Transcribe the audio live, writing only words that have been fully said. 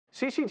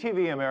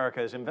CCTV America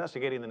is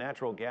investigating the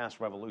natural gas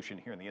revolution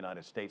here in the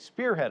United States,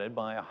 spearheaded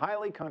by a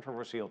highly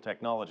controversial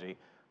technology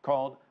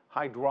called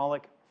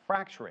hydraulic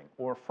fracturing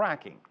or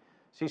fracking.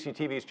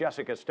 CCTV's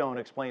Jessica Stone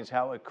explains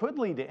how it could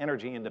lead to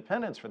energy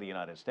independence for the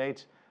United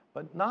States,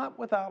 but not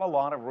without a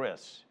lot of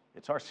risks.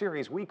 It's our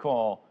series we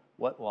call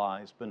What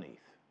Lies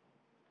Beneath.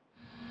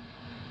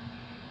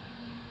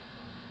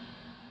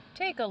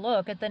 Take a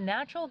look at the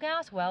natural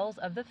gas wells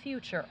of the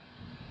future.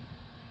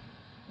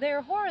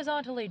 They're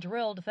horizontally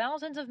drilled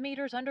thousands of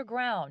meters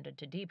underground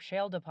into deep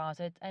shale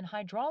deposits and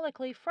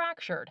hydraulically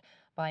fractured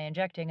by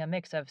injecting a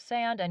mix of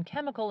sand and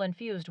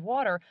chemical-infused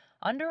water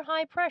under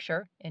high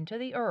pressure into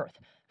the earth,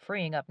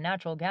 freeing up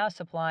natural gas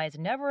supplies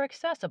never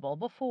accessible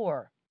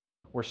before.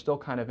 We're still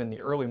kind of in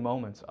the early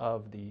moments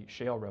of the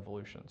shale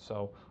revolution,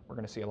 so we're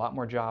going to see a lot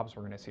more jobs,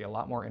 we're going to see a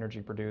lot more energy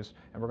produced,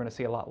 and we're going to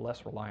see a lot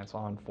less reliance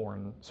on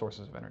foreign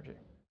sources of energy.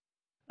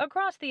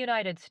 Across the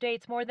United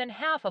States, more than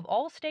half of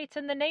all states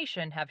in the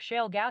nation have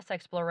shale gas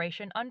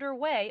exploration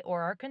underway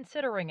or are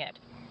considering it.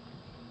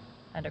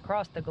 And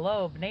across the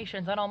globe,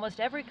 nations on almost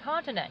every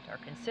continent are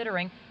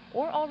considering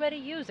or already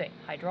using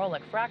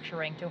hydraulic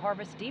fracturing to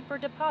harvest deeper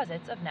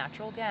deposits of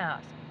natural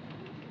gas.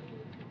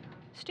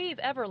 Steve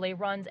Everly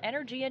runs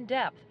Energy in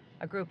Depth,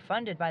 a group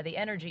funded by the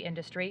energy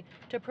industry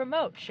to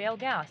promote shale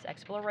gas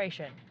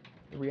exploration.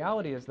 The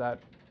reality is that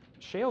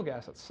shale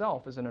gas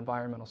itself is an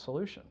environmental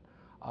solution.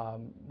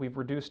 We've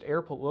reduced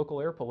local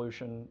air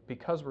pollution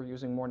because we're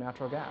using more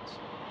natural gas.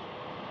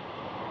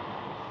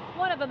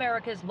 One of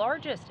America's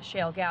largest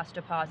shale gas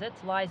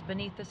deposits lies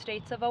beneath the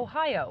states of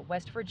Ohio,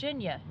 West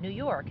Virginia, New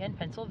York, and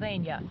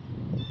Pennsylvania.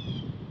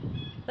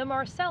 The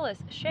Marcellus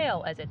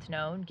Shale, as it's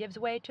known, gives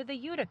way to the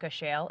Utica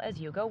Shale as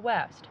you go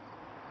west.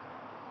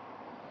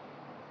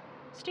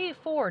 Steve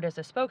Ford is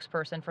a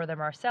spokesperson for the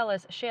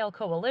Marcellus Shale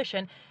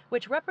Coalition,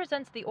 which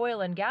represents the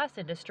oil and gas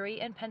industry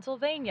in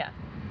Pennsylvania.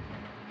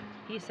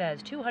 He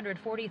says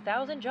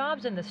 240,000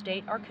 jobs in the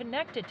state are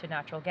connected to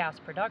natural gas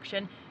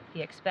production.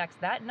 He expects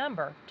that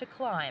number to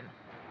climb.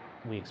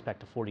 We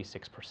expect a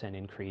 46%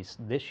 increase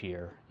this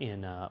year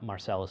in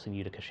Marcellus and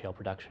Utica shale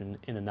production,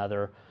 and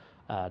another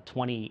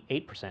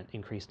 28%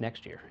 increase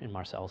next year in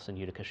Marcellus and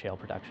Utica shale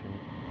production.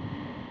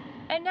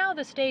 And now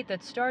the state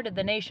that started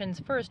the nation's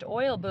first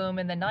oil boom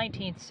in the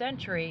 19th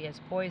century is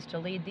poised to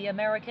lead the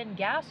American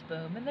gas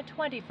boom in the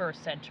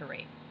 21st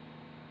century.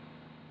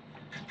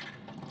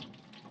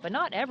 But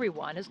not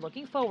everyone is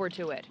looking forward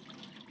to it.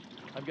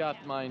 I've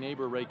got my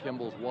neighbor Ray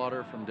Kimball's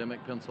water from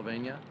Dimock,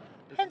 Pennsylvania.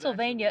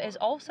 Pennsylvania is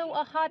also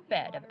a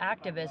hotbed of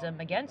activism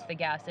against the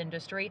gas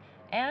industry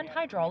and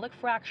hydraulic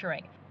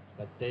fracturing.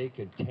 That they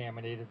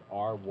contaminated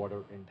our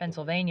water.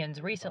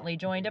 Pennsylvanians recently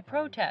joined a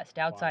protest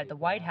outside the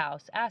White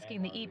House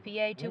asking the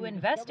EPA to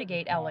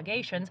investigate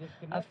allegations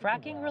of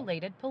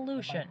fracking-related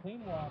pollution.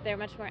 They're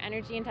much more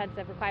energy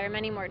intensive, require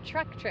many more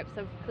truck trips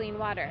of clean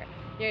water.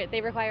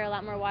 They require a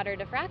lot more water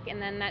to frack, and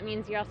then that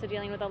means you're also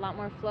dealing with a lot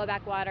more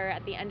flowback water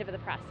at the end of the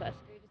process.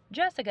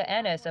 Jessica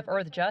Ennis of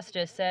Earth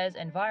Justice says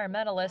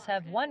environmentalists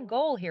have one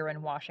goal here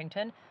in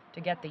Washington: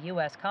 to get the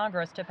U.S.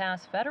 Congress to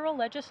pass federal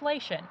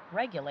legislation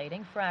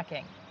regulating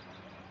fracking.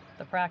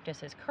 The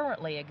practice is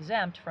currently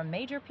exempt from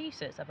major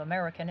pieces of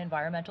American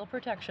environmental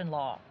protection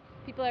law.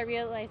 People are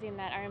realizing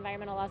that our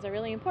environmental laws are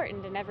really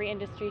important, and every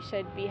industry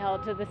should be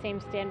held to the same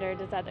standard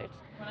as others.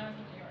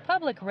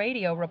 Public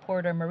radio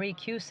reporter Marie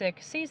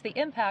Cusick sees the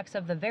impacts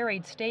of the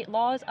varied state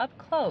laws up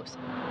close.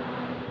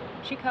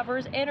 She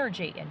covers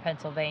energy in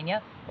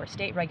Pennsylvania, where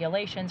state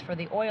regulations for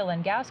the oil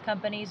and gas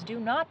companies do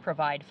not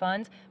provide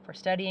funds for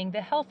studying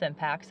the health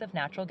impacts of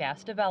natural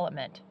gas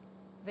development.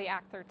 The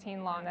Act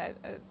 13 law that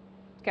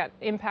got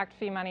impact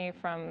fee money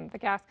from the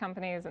gas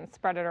companies and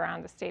spread it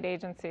around to state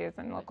agencies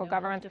and local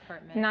governments.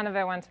 None of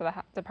it went to the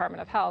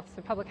Department of Health.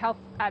 So public health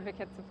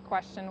advocates have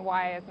questioned,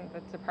 why isn't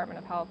the Department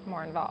of Health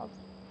more involved?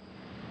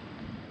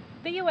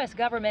 The U.S.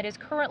 government is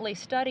currently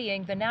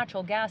studying the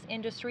natural gas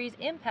industry's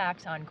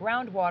impacts on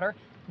groundwater,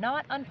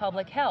 not on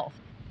public health.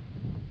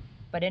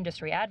 But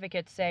industry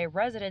advocates say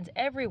residents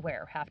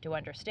everywhere have to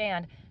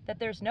understand that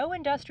there's no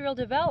industrial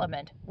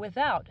development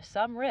without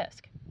some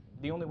risk.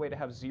 The only way to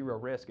have zero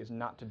risk is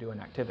not to do an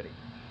activity.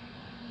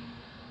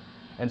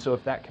 And so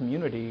if that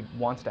community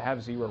wants to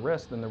have zero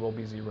risk, then there will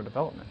be zero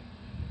development.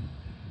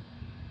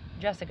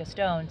 Jessica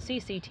Stone,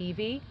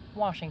 CCTV,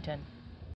 Washington.